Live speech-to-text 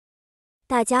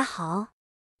大家好，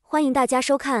欢迎大家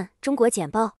收看中国简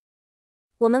报。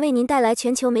我们为您带来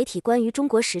全球媒体关于中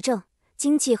国时政、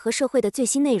经济和社会的最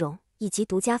新内容以及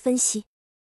独家分析。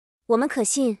我们可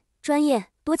信、专业、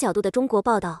多角度的中国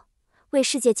报道，为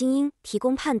世界精英提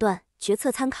供判断、决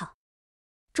策参考。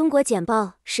中国简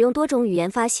报使用多种语言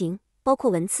发行，包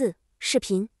括文字、视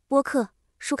频、播客、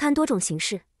书刊多种形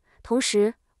式。同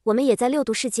时，我们也在六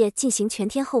度世界进行全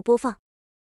天候播放。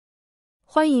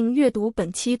欢迎阅读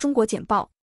本期中国简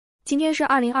报。今天是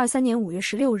2023年5月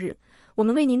16日，我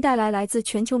们为您带来来自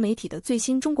全球媒体的最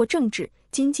新中国政治、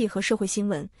经济和社会新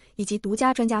闻，以及独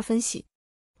家专家分析。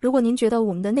如果您觉得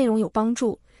我们的内容有帮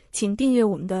助，请订阅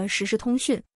我们的时事通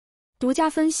讯。独家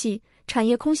分析：产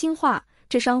业空心化，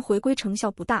浙商回归成效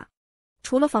不大。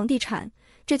除了房地产，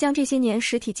浙江这些年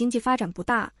实体经济发展不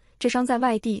大，浙商在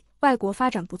外国发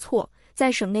展不错，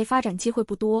在省内发展机会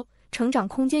不多，成长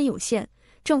空间有限。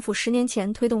政府10年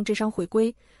前推动浙商回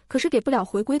归，可是给不了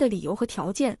回归的理由和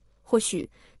条件。或许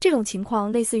这种情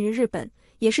况类似于日本，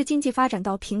也是经济发展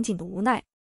到瓶颈的无奈。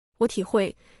我体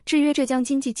会，制约浙江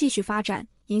经济继续发展，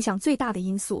影响最大的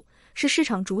因素是市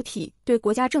场主体对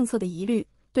国家政策的疑虑，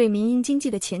对民营经济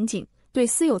的前景，对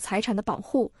私有财产的保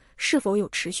护是否有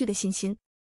持续的信心。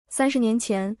30年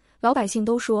前，老百姓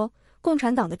都说共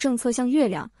产党的政策像月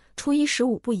亮，初一十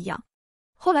五不一样。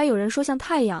后来有人说像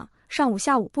太阳，上午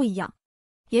下午不一样。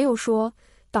也有说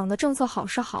党的政策好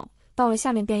是好，到了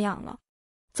下面变样了。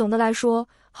总的来说，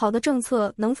好的政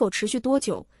策能否持续多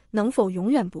久，能否永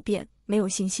远不变，没有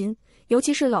信心，尤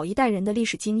其是老一代人的历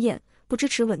史经验不支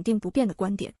持稳定不变的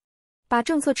观点。把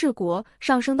政策治国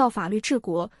上升到法律治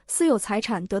国，私有财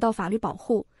产得到法律保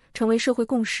护，成为社会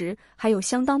共识，还有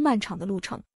相当漫长的路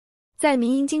程。在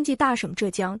民营经济大省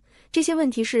浙江，这些问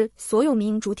题是所有民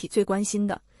营主体最关心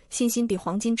的，信心比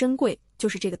黄金珍贵，就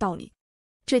是这个道理。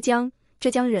浙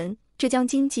江人，浙江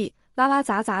经济，拉拉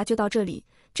杂杂就到这里。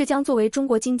浙江作为中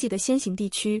国经济的先行地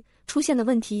区，出现的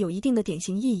问题有一定的典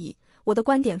型意义。我的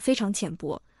观点非常浅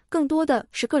薄，更多的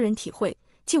是个人体会，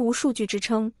既无数据支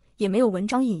撑，也没有文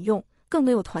章引用，更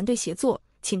没有团队协作，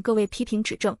请各位批评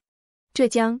指正。浙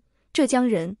江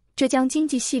人，浙江经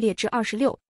济系列之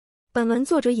26。本文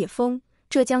作者野风，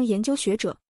浙江研究学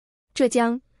者。浙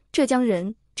江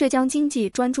人，浙江经济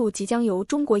专著即将由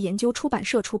中国研究出版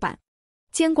社出版。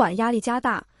监管压力加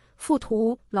大，附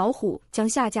图老虎将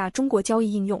下架中国交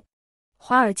易应用。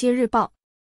华尔街日报。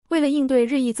为了应对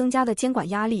日益增加的监管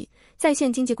压力，在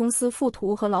线经纪公司附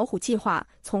图和老虎计划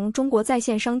从中国在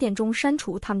线商店中删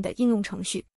除他们的应用程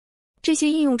序。这些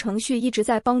应用程序一直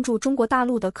在帮助中国大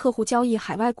陆的客户交易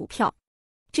海外股票。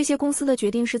这些公司的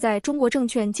决定是在中国证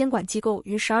券监管机构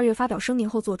于12月发表声明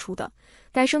后做出的。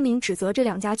该声明指责这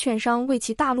2家券商为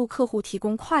其大陆客户提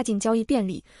供跨境交易便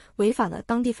利，违反了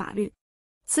当地法律。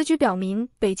此举表明，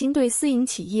北京对私营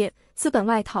企业、资本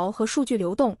外逃和数据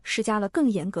流动施加了更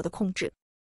严格的控制。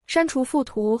删除附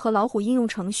图和老虎应用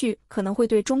程序可能会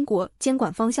对中国监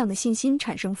管方向的信心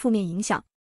产生负面影响。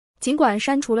尽管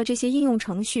删除了这些应用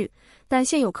程序，但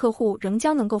现有客户仍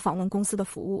将能够访问公司的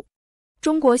服务。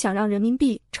中国想让人民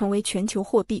币成为全球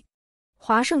货币。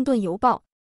华盛顿邮报。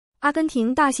阿根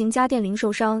廷大型家电零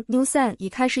售商 Newsan 已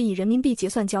开始以人民币结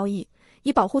算交易，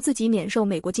以保护自己免受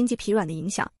美国经济疲软的影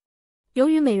响。由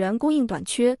于美元供应短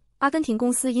缺，阿根廷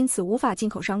公司因此无法进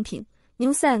口商品。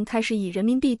Newsan 开始以人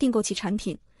民币订购其产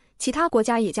品，其他国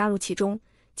家也加入其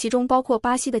中包括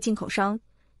巴西的进口商。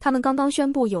他们刚刚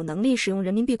宣布有能力使用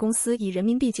人民币公司以人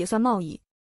民币结算贸易。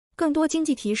更多经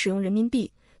济体使用人民币，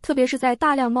特别是在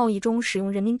大量贸易中使用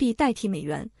人民币代替美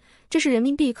元，这是人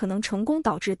民币可能成功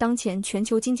导致当前全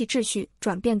球经济秩序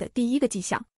转变的第一个迹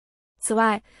象。此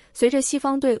外，随着西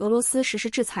方对俄罗斯实施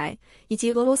制裁，以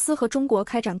及俄罗斯和中国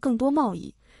开展更多贸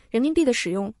易，人民币的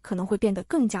使用可能会变得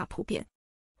更加普遍。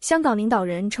香港领导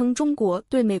人称中国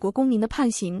对美国公民的判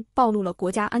刑暴露了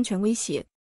国家安全威胁。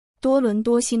多伦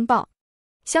多新报。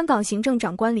香港行政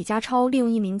长官李家超利用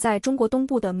一名在中国东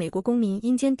部的美国公民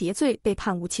因间谍罪被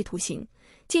判无期徒刑，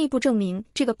进一步证明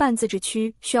这个半自治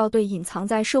区需要对隐藏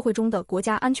在社会中的国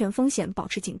家安全风险保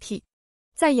持警惕。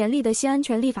在严厉的新安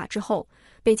全立法之后，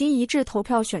北京一致投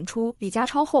票选出李家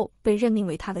超后被任命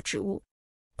为他的职务。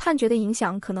判决的影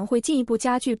响可能会进一步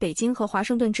加剧北京和华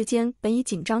盛顿之间本已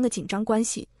紧张的紧张关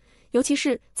系，尤其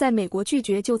是在美国拒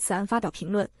绝就此案发表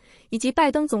评论，以及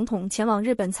拜登总统前往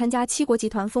日本参加7国集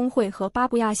团峰会和巴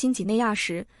布亚新几内亚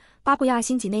时。巴布亚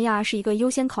新几内亚是一个优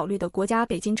先考虑的国家，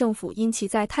北京政府因其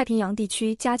在太平洋地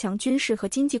区加强军事和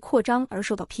经济扩张而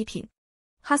受到批评。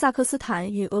哈萨克斯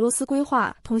坦与俄罗斯规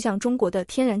划通向中国的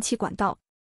天然气管道。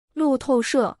路透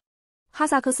社。哈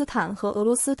萨克斯坦和俄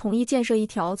罗斯同意建设一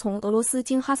条从俄罗斯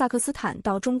经哈萨克斯坦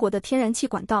到中国的天然气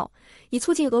管道，以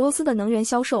促进俄罗斯的能源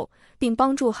销售，并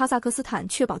帮助哈萨克斯坦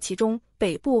确保其中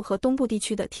北部和东部地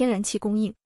区的天然气供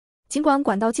应。尽管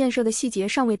管道建设的细节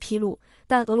尚未披露，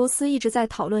但俄罗斯一直在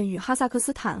讨论与哈萨克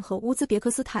斯坦和乌兹别克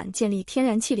斯坦建立天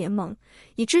然气联盟，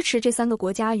以支持这3个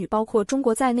国家与包括中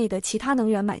国在内的其他能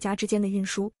源买家之间的运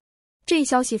输。这一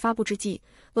消息发布之际，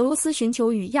俄罗斯寻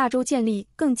求与亚洲建立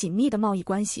更紧密的贸易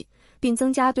关系，并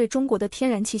增加对中国的天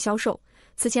然气销售。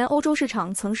此前，欧洲市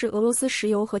场曾是俄罗斯石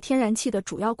油和天然气的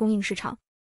主要供应市场。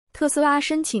特斯拉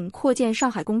申请扩建上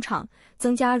海工厂，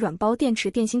增加软包电池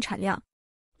电芯产量。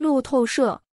路透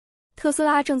社，特斯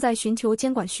拉正在寻求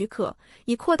监管许可，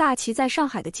以扩大其在上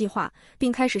海的计划，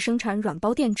并开始生产软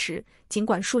包电池，尽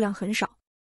管数量很少。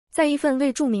在一份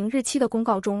未注明日期的公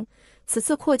告中，此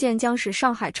次扩建将使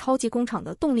上海超级工厂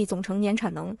的动力总成年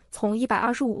产能从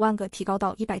125万个提高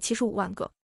到175万个。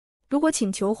如果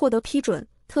请求获得批准，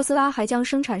特斯拉还将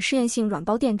生产试验性软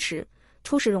包电池，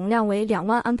初始容量为2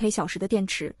万安培小时的电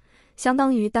池，相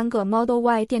当于单个 Model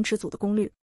Y 电池组的功率。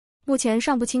目前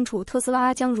尚不清楚特斯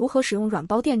拉将如何使用软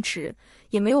包电池，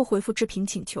也没有回复置评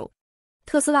请求。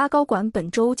特斯拉高管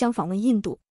本周将访问印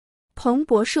度。彭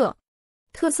博社，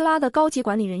特斯拉的高级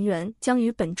管理人员将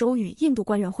于本周与印度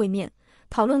官员会面，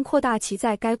讨论扩大其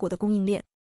在该国的供应链。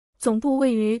总部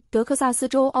位于德克萨斯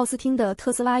州奥斯汀的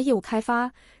特斯拉业务开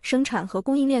发、生产和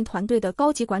供应链团队的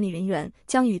高级管理人员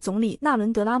将与总理纳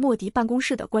伦德拉莫迪办公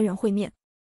室的官员会面。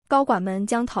高管们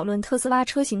将讨论特斯拉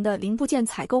车型的零部件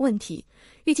采购问题，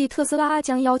预计特斯拉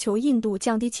将要求印度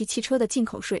降低其汽车的进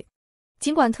口税。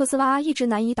尽管特斯拉一直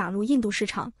难以打入印度市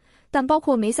场，但包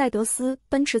括梅赛德斯、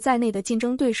奔驰在内的竞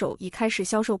争对手已开始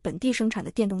销售本地生产的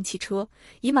电动汽车，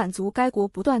以满足该国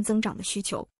不断增长的需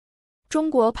求。中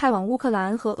国派往乌克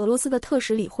兰和俄罗斯的特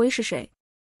使李辉是谁？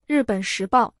日本时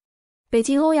报，北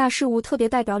京欧亚事务特别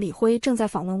代表李辉正在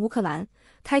访问乌克兰，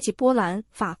开启波兰、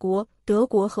法国、德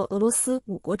国和俄罗斯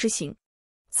5国之行。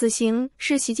此行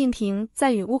是习近平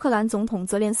在与乌克兰总统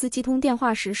泽连斯基通电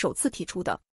话时首次提出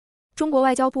的。中国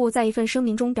外交部在一份声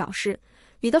明中表示，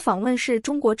李的访问是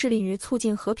中国致力于促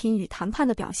进和平与谈判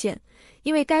的表现，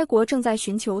因为该国正在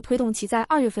寻求推动其在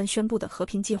2月份宣布的和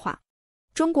平计划。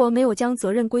中国没有将责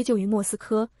任归咎于莫斯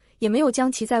科，也没有将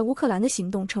其在乌克兰的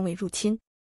行动称为入侵。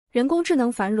人工智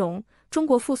能繁荣，中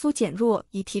国复苏减弱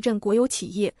以提振国有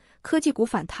企业，科技股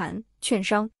反弹，券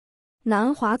商。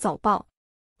南华早报，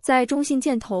在中信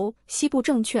建投、西部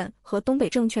证券和东北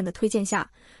证券的推荐下，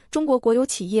中国国有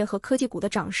企业和科技股的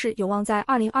涨势有望在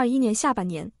2021年下半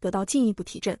年得到进一步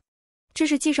提振。这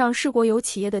是继上市国有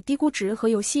企业的低估值和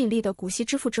有吸引力的股息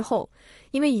支付之后，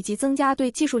因为以及增加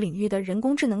对技术领域的人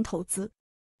工智能投资。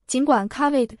尽管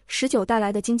COVID-19 带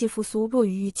来的经济复苏弱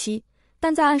于预期，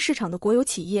但在岸市场的国有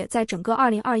企业在整个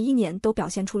2021年都表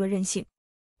现出了韧性。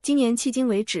今年迄今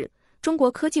为止，中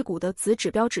国科技股的子指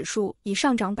标指数已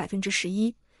上涨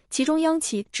 11%， 其中央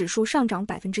企指数上涨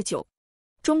 9%。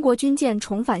中国军舰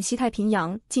重返西太平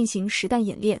洋进行实弹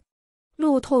演练。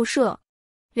路透社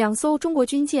，2艘中国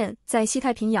军舰在西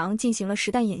太平洋进行了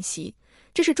实弹演习，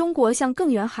这是中国向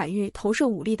更远海域投射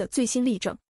武力的最新例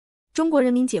证。中国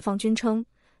人民解放军称，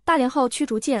大连号驱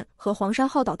逐舰和黄山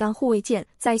号导弹护卫舰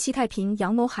在西太平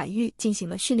洋某海域进行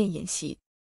了训练演习。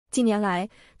近年来，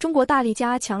中国大力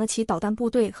加强了其导弹部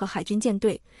队和海军舰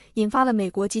队，引发了美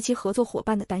国及其合作伙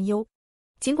伴的担忧。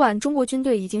尽管中国军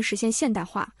队已经实现现代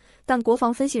化，但国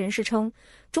防分析人士称，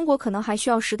中国可能还需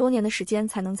要10多年的时间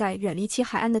才能在远离其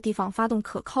海岸的地方发动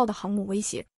可靠的航母威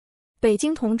胁。北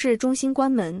京同志中心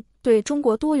关门，对中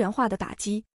国多元化的打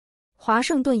击。华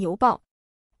盛顿邮报，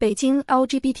北京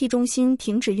LGBT 中心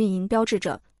停止运营标志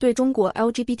着对中国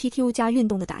LGBTQ+ 运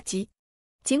动的打击。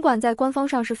尽管在官方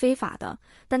上是非法的，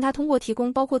但它通过提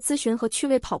供包括咨询和趣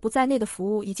味跑步在内的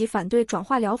服务以及反对转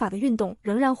化疗法的运动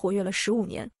仍然活跃了15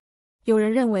年。有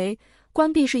人认为，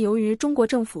关闭是由于中国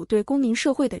政府对公民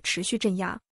社会的持续镇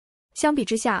压。相比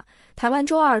之下，台湾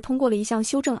周二通过了一项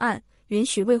修正案，允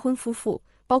许未婚夫妇，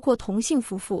包括同性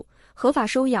夫妇，合法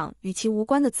收养与其无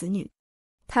关的子女。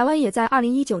台湾也在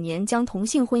2019年将同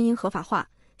性婚姻合法化。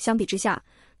相比之下，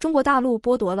中国大陆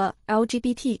剥夺了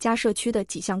LGBT+ 社区的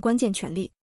几项关键权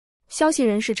利。消息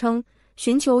人士称，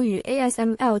寻求与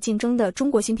ASML 竞争的中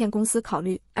国芯片公司考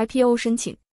虑 IPO 申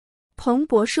请。彭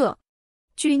博社，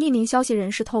据匿名消息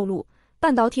人士透露，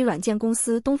半导体软件公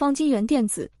司东方金源电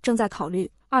子正在考虑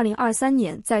2023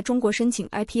年在中国申请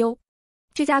IPO。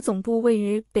这家总部位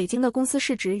于北京的公司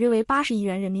市值约为80亿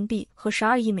元人民币和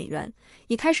12亿美元，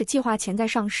已开始计划潜在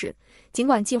上市，尽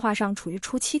管计划上处于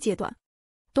初期阶段。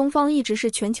东方一直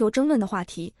是全球争论的话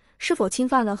题，是否侵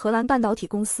犯了荷兰半导体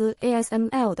公司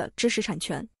ASML 的知识产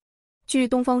权。据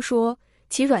东方说，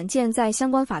其软件在相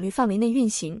关法律范围内运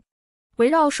行。围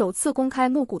绕首次公开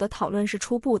募股的讨论是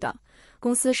初步的，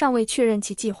公司尚未确认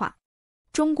其计划。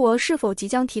中国是否即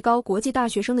将提高国际大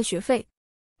学生的学费？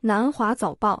南华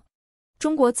早报。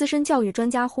中国资深教育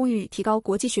专家呼吁提高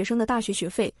国际学生的大学学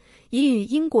费，以与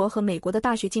英国和美国的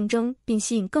大学竞争，并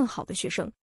吸引更好的学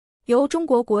生。由中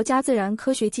国国家自然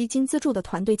科学基金资助的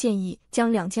团队建议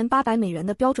将2800美元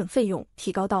的标准费用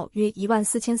提高到约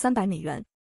14300美元。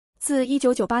自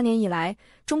1998年以来，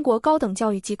中国高等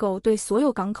教育机构对所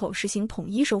有港口实行统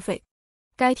一收费。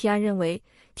该提案认为，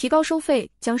提高收费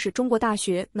将使中国大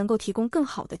学能够提供更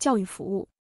好的教育服务。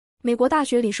美国大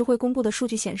学理事会公布的数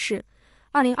据显示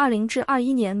，2020至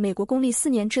21年美国公立4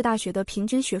年制大学的平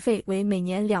均学费为每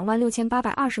年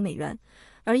26820美元，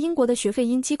而英国的学费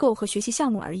因机构和学习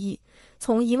项目而异，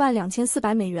从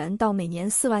12400美元到每年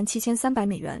47300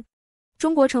美元。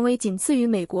中国成为仅次于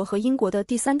美国和英国的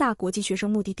第3大国际学生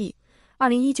目的地。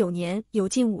2019年有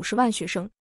近50万学生。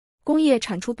工业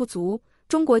产出不足，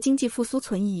中国经济复苏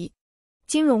存疑。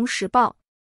金融时报。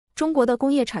中国的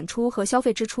工业产出和消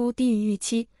费支出低于预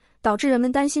期，导致人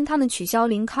们担心他们取消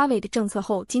零 COVID 政策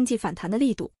后经济反弹的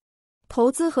力度。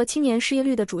投资和青年失业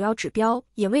率的主要指标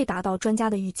也未达到专家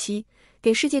的预期，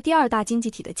给世界第2大经济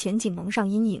体的前景蒙上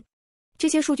阴影。这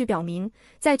些数据表明，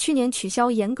在去年取消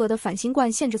严格的反新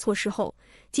冠限制措施后，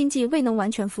经济未能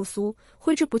完全复苏，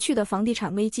挥之不去的房地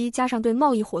产危机加上对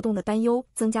贸易活动的担忧，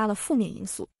增加了负面因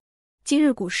素。今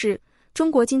日股市，中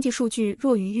国经济数据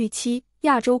弱于预期，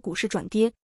亚洲股市转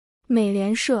跌。美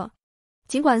联社。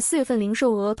尽管4月份零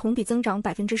售额同比增长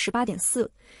 18.4%，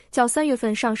 较3月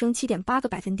份上升 7.8个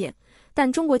百分点，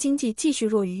但中国经济继续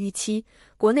弱于预期，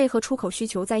国内和出口需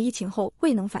求在疫情后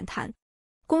未能反弹。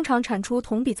工厂产出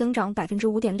同比增长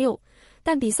 5.6%，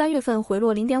 但比3月份回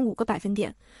落 0.5个百分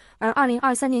点，而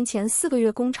2023年前4个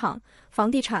月工厂、房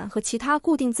地产和其他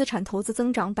固定资产投资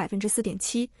增长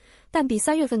 4.7%， 但比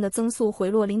3月份的增速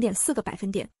回落 0.4个百分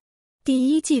点。第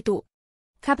一季度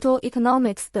Capital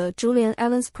Economics 的 Julian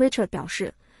Evans Pritchard 表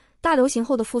示，大流行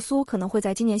后的复苏可能会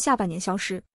在今年下半年消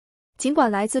失。尽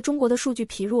管来自中国的数据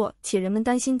疲弱，且人们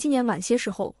担心今年晚些时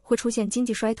候会出现经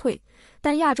济衰退，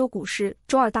但亚洲股市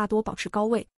周二大多保持高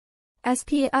位。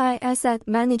SPI Asset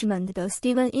Management 的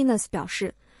Steven Innes 表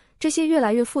示，这些越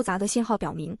来越复杂的信号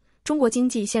表明，中国经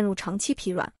济陷入长期疲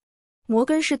软。摩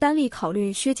根士丹利考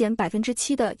虑削减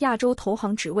 7% 的亚洲投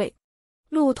行职位。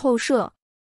路透社。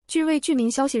据未具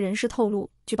名消息人士透露，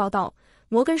据报道，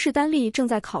摩根士丹利正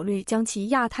在考虑将其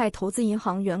亚太投资银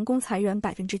行员工裁员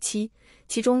 7%，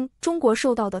 其中中国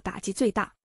受到的打击最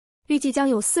大，预计将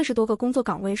有40多个工作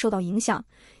岗位受到影响。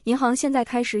银行现在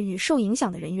开始与受影响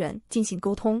的人员进行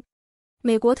沟通。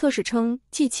美国特使称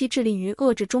，G7致力于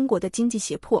遏制中国的经济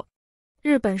胁迫。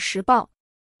日本时报。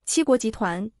七国集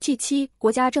团 G7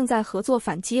 国家正在合作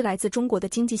反击来自中国的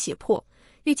经济胁迫，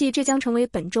预计这将成为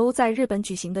本周在日本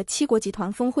举行的七国集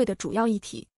团峰会的主要议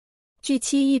题。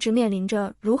G7 一直面临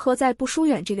着如何在不疏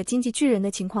远这个经济巨人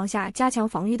的情况下加强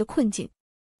防御的困境。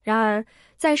然而，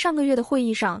在上个月的会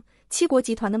议上，七国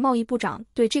集团的贸易部长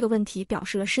对这个问题表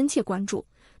示了深切关注，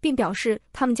并表示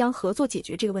他们将合作解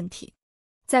决这个问题。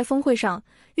在峰会上，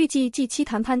预计 G7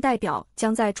 谈判代表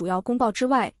将在主要公报之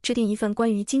外制定一份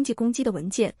关于经济攻击的文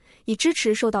件，以支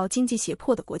持受到经济胁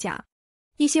迫的国家。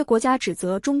一些国家指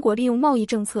责中国利用贸易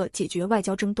政策解决外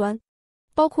交争端，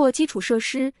包括基础设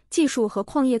施、技术和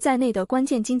矿业在内的关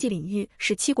键经济领域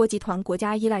使七国集团国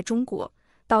家依赖中国，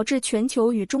导致全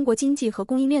球与中国经济和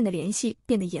供应链的联系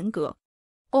变得严格。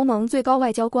欧盟最高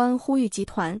外交官呼吁集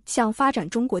团向发展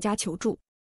中国家求助。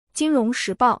金融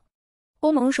时报。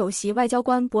欧盟首席外交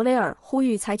官博雷尔呼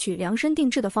吁采取量身定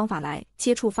制的方法来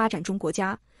接触发展中国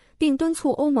家，并敦促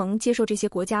欧盟接受这些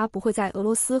国家不会在俄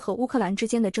罗斯和乌克兰之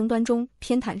间的争端中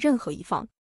偏袒任何一方。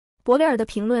博雷尔的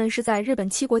评论是在日本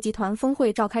七国集团峰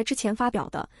会召开之前发表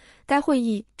的，该会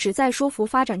议旨在说服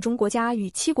发展中国家与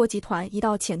七国集团一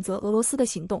道谴责俄罗斯的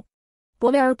行动。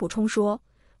博雷尔补充说，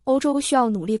欧洲需要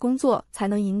努力工作才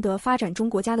能赢得发展中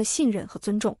国家的信任和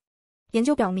尊重。研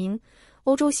究表明，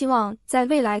欧洲希望在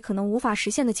未来可能无法实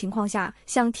现的情况下，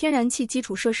向天然气基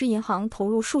础设施银行投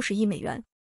入数十亿美元。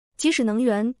即使能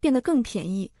源变得更便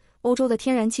宜，欧洲的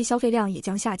天然气消费量也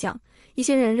将下降。一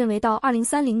些人认为到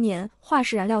2030年，化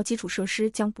石燃料基础设施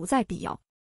将不再必要。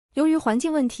由于环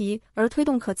境问题而推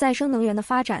动可再生能源的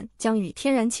发展将与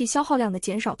天然气消耗量的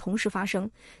减少同时发生，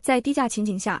在低价情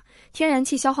景下，天然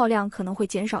气消耗量可能会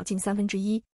减少近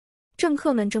1/3。政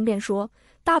客们争辩说，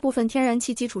大部分天然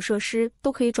气基础设施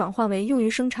都可以转换为用于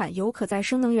生产由可再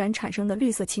生能源产生的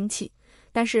绿色氢气，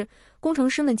但是工程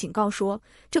师们警告说，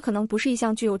这可能不是一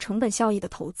项具有成本效益的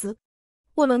投资。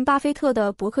沃伦·巴菲特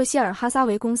的伯克希尔哈撒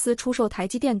韦公司出售台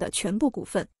积电的全部股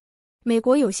份。美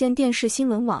国有线电视新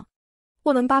闻网。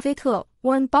沃伦·巴菲特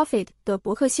 （Warren Buffett） 的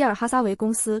伯克希尔哈撒韦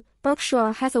公司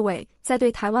 （Berkshire Hathaway） 在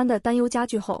对台湾的担忧加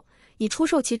剧后，已出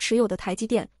售其持有的台积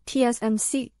电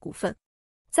 （TSMC） 股份。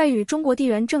在与中国地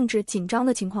缘政治紧张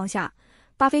的情况下，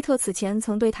巴菲特此前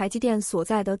曾对台积电所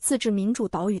在的自治民主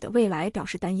岛屿的未来表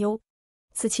示担忧。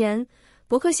此前，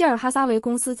伯克希尔哈撒韦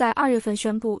公司在2月份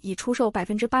宣布已出售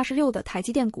 86% 的台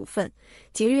积电股份，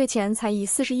几个月前才以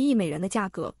41亿美元的价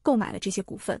格购买了这些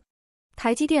股份。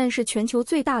台积电是全球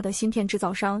最大的芯片制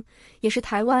造商，也是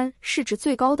台湾市值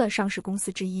最高的上市公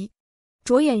司之一。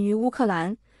着眼于乌克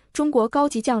兰，中国高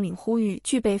级将领呼吁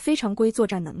具备非常规作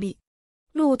战能力。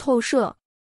路透社。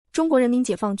中国人民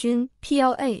解放军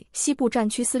PLA 西部战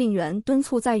区司令员敦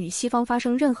促在与西方发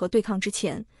生任何对抗之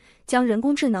前，将人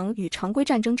工智能与常规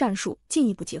战争战术进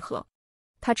一步结合。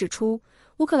他指出，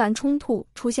乌克兰冲突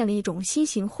出现了一种新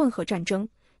型混合战争，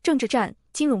政治战、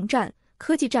金融战、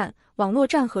科技战、网络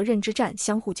战和认知战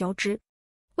相互交织。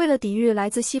为了抵御来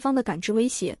自西方的感知威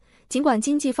胁，尽管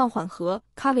经济放缓和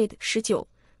COVID-19，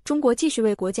 中国继续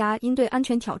为国家应对安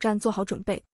全挑战做好准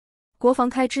备。国防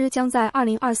开支将在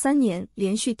2023年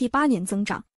连续第8年增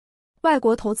长。外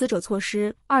国投资者措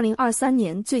施2023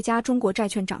年最佳中国债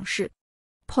券涨势。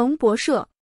彭博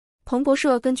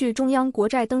社根据中央国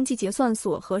债登记结算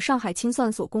所和上海清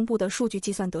算所公布的数据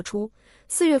计算得出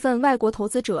，4月份外国投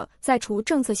资者在除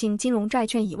政策性金融债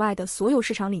券以外的所有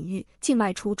市场领域净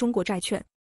卖出中国债券。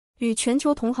与全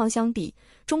球同行相比，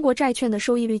中国债券的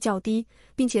收益率较低，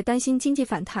并且担心经济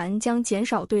反弹将减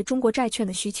少对中国债券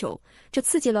的需求，这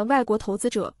刺激了外国投资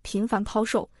者频繁抛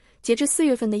售。截至4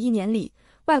月份的一年里，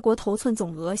外国头寸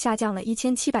总额下降了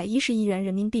1710亿元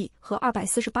人民币和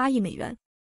248亿美元。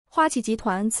花旗集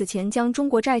团此前将中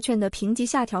国债券的评级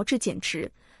下调至减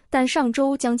持，但上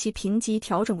周将其评级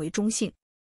调整为中性。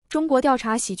中国调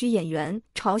查喜剧演员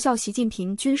嘲笑习近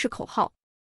平军事口号。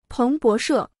彭博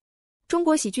社。中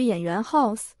国喜剧演员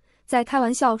House 在开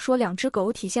玩笑说2只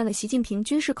狗体现了习近平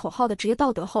军事口号的职业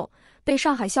道德后，被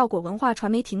上海效果文化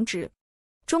传媒停职。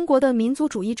中国的民族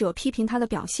主义者批评他的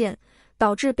表现，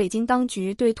导致北京当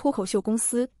局对脱口秀公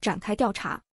司展开调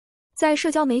查。在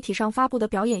社交媒体上发布的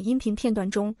表演音频片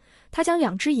段中，他将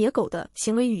2只野狗的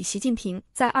行为与习近平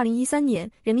在2013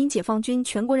年人民解放军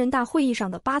全国人大会议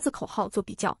上的8字口号做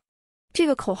比较。这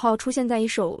个口号出现在一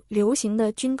首流行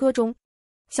的军歌中。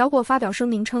小果发表声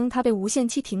明称他被无限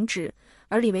期停职，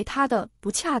而李为他的不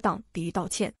恰当比喻道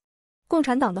歉。共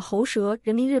产党的喉舌《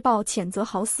人民日报》谴责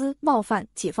豪斯冒犯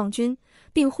解放军，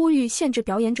并呼吁限制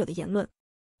表演者的言论。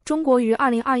中国于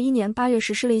2021年8月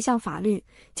实施了一项法律，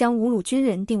将侮辱军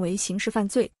人定为刑事犯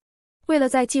罪。为了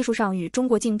在技术上与中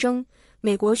国竞争，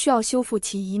美国需要修复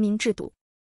其移民制度。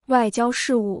外交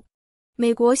事务。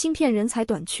美国芯片人才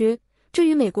短缺，这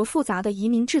与美国复杂的移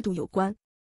民制度有关。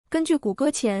根据谷歌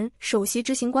前首席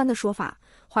执行官的说法，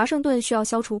华盛顿需要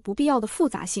消除不必要的复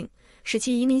杂性，使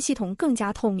其移民系统更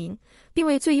加透明，并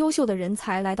为最优秀的人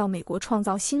才来到美国创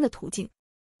造新的途径。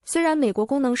虽然美国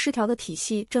功能失调的体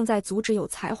系正在阻止有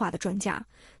才华的专家，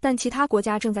但其他国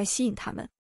家正在吸引他们。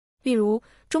例如，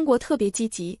中国特别积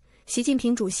极，习近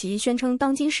平主席宣称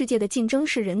当今世界的竞争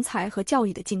是人才和教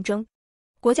育的竞争。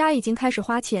国家已经开始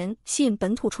花钱吸引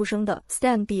本土出生的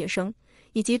STEM 毕业生，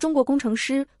以及中国工程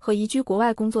师和移居国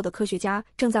外工作的科学家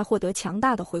正在获得强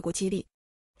大的回国激励。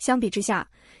相比之下，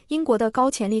英国的高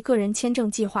潜力个人签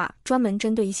证计划专门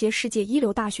针对一些世界一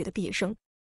流大学的毕业生。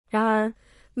然而，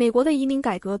美国的移民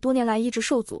改革多年来一直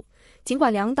受阻，尽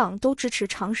管两党都支持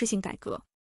常识性改革。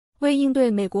为应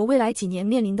对美国未来几年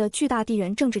面临的巨大地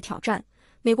缘政治挑战，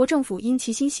美国政府应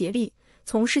齐心协力，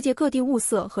从世界各地物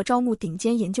色和招募顶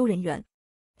尖研究人员。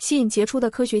吸引杰出的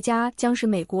科学家将使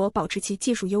美国保持其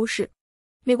技术优势。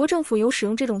美国政府有使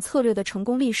用这种策略的成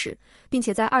功历史，并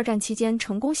且在二战期间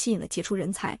成功吸引了杰出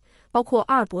人才，包括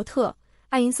阿尔伯特、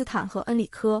爱因斯坦和恩里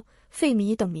科、费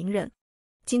米等名人。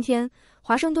今天，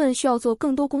华盛顿需要做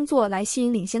更多工作来吸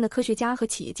引领先的科学家和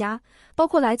企业家，包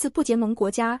括来自不结盟国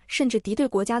家甚至敌对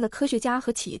国家的科学家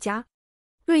和企业家。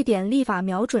瑞典立法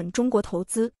瞄准中国投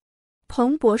资。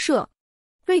彭博社，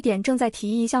瑞典正在提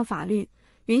议一项法律，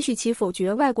允许其否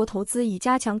决外国投资以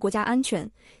加强国家安全，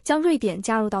将瑞典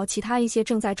加入到其他一些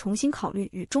正在重新考虑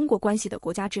与中国关系的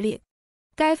国家之列。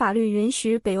该法律允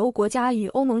许北欧国家与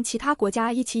欧盟其他国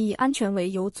家一起以安全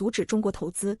为由阻止中国投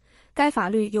资。该法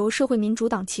律由社会民主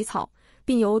党起草，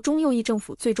并由中右翼政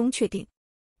府最终确定。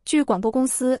据广播公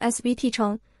司 SBT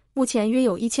称，目前约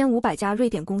有1500家瑞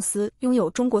典公司拥有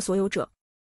中国所有者。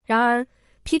然而，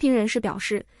批评人士表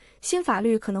示，新法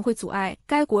律可能会阻碍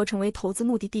该国成为投资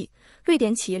目的地。瑞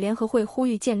典企业联合会呼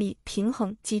吁建立平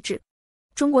衡机制。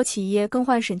中国企业更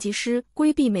换审计师，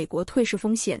规避美国退市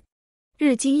风险。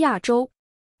日经亚洲。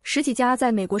10几家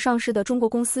在美国上市的中国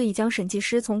公司已将审计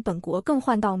师从本国更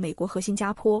换到美国和新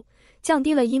加坡，降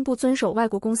低了因不遵守外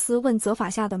国公司问责法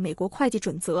下的美国会计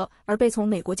准则而被从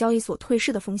美国交易所退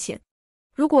市的风险。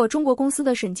如果中国公司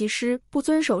的审计师不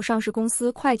遵守上市公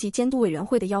司会计监督委员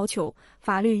会的要求，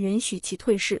法律允许其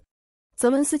退市。泽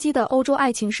伦斯基的欧洲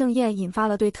爱情盛宴引发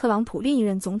了对特朗普另一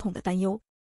任总统的担忧。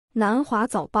南华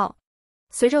早报，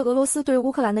随着俄罗斯对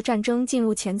乌克兰的战争进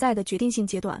入潜在的决定性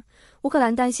阶段，乌克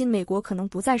兰担心美国可能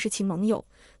不再是其盟友，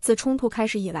自冲突开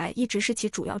始以来一直是其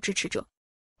主要支持者。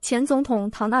前总统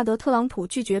唐纳德·特朗普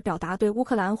拒绝表达对乌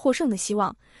克兰获胜的希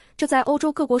望，这在欧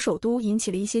洲各国首都引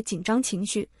起了一些紧张情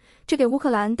绪，这给乌克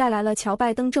兰带来了乔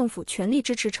拜登政府全力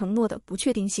支持承诺的不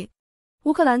确定性。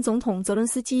乌克兰总统泽伦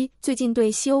斯基最近对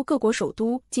西欧各国首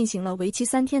都进行了为期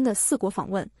3天的4国访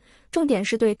问，重点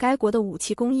是对该国的武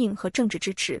器供应和政治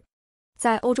支持。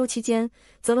在欧洲期间，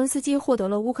泽伦斯基获得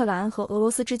了乌克兰和俄罗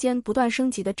斯之间不断升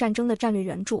级的战争的战略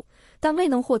援助，但未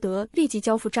能获得立即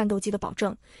交付战斗机的保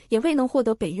证，也未能获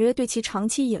得北约对其长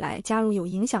期以来加入有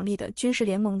影响力的军事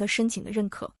联盟的申请的认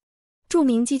可。著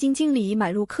名基金经理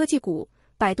买入科技股，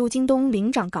百度、京东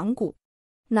领涨港股。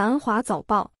南华早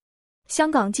报，香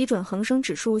港基准恒生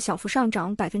指数小幅上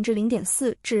涨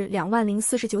 0.4% 至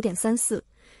 2049.34，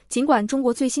 尽管中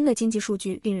国最新的经济数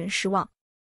据令人失望。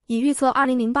以预测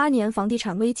2008年房地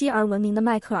产危机而闻名的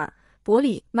迈克尔·伯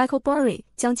里 （Michael Burry）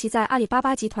 将其在阿里巴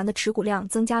巴集团的持股量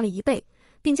增加了1倍，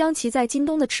并将其在京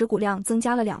东的持股量增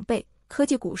加了2倍，科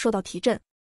技股受到提振。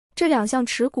这2项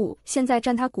持股现在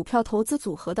占他股票投资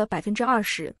组合的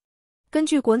 20%。根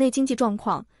据国内经济状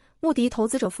况，穆迪投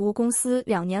资者服务公司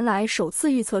2年来首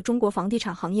次预测中国房地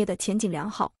产行业的前景良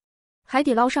好。海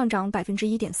底捞上涨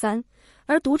 1.3%，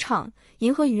 而赌场、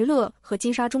银河娱乐和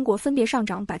金沙中国分别上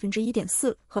涨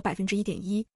 1.4% 和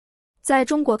 1.1%。在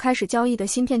中国开始交易的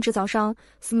芯片制造商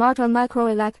Smart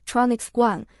Microelectronics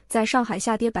One 在上海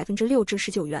下跌 6% 至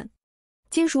19元。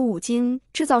金属五金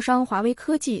制造商华为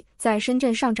科技在深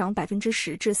圳上涨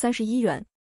 10% 至31元。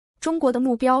中国的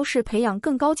目标是培养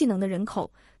更高技能的人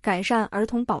口，改善儿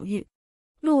童保育。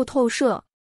路透社，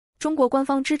中国官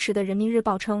方支持的人民日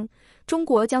报称，中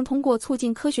国将通过促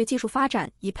进科学技术发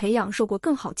展，以培养受过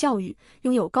更好教育、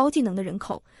拥有高技能的人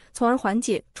口，从而缓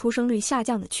解出生率下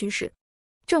降的趋势。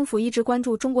政府一直关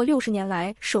注中国60年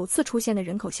来首次出现的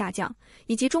人口下降，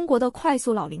以及中国的快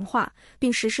速老龄化，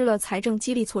并实施了财政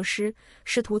激励措施，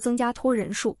试图增加托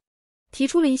人数。提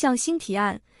出了一项新提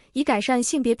案，以改善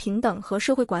性别平等和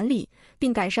社会管理，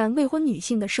并改善未婚女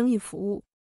性的生育服务。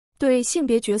对性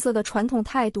别角色的传统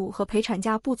态度和陪产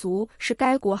假不足是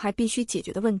该国还必须解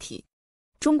决的问题。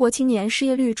中国青年失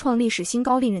业率创历史新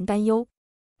高，令人担忧。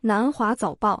南华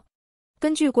早报，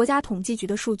根据国家统计局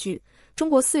的数据，中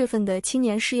国4月份的青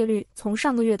年失业率从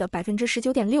上个月的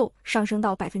 19.6% 上升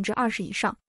到 20% 以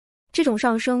上。这种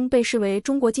上升被视为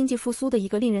中国经济复苏的一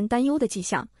个令人担忧的迹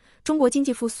象，中国经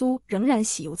济复苏仍然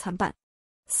喜忧参半。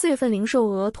4月份零售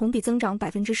额同比增长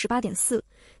 18.4%，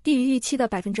 低于预期的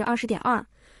 20.2%，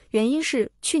 原因是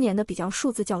去年的比较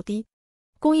数字较低。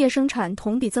工业生产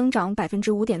同比增长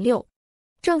 5.6%，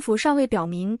 政府尚未表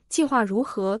明计划如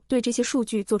何对这些数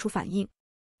据做出反应。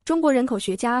中国人口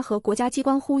学家和国家机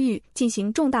关呼吁进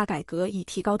行重大改革以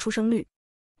提高出生率。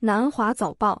南华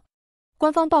早报，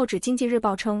官方报纸《经济日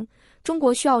报》称，中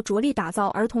国需要着力打造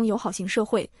儿童友好型社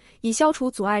会，以消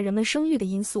除阻碍人们生育的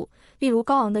因素，例如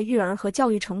高昂的育儿和教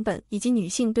育成本以及女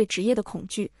性对职业的恐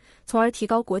惧，从而提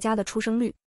高国家的出生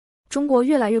率。中国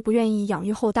越来越不愿意养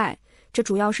育后代，这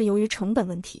主要是由于成本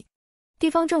问题。地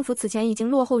方政府此前已经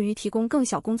落后于提供更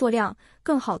小工作量、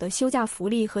更好的休假福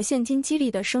利和现金激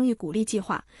励的生育鼓励计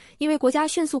划，因为国家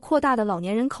迅速扩大的老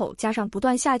年人口加上不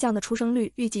断下降的出生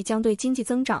率，预计将对经济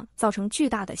增长造成巨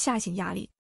大的下行压力。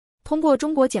通过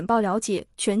中国简报了解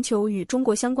全球与中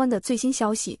国相关的最新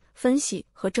消息、分析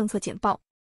和政策简报。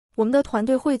我们的团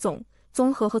队汇总、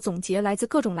综合和总结来自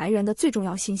各种来源的最重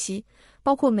要信息，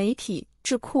包括媒体、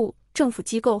智库、政府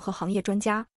机构和行业专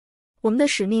家。我们的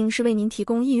使命是为您提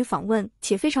供易于访问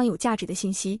且非常有价值的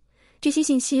信息，这些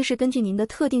信息是根据您的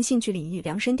特定兴趣领域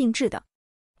量身定制的。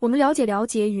我们了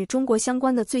解与中国相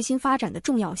关的最新发展的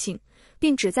重要性，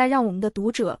并旨在让我们的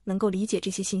读者能够理解这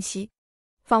些信息。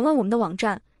访问我们的网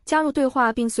站，加入对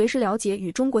话并随时了解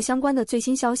与中国相关的最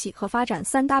新消息和发展。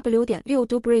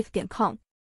3w.6dubrief.com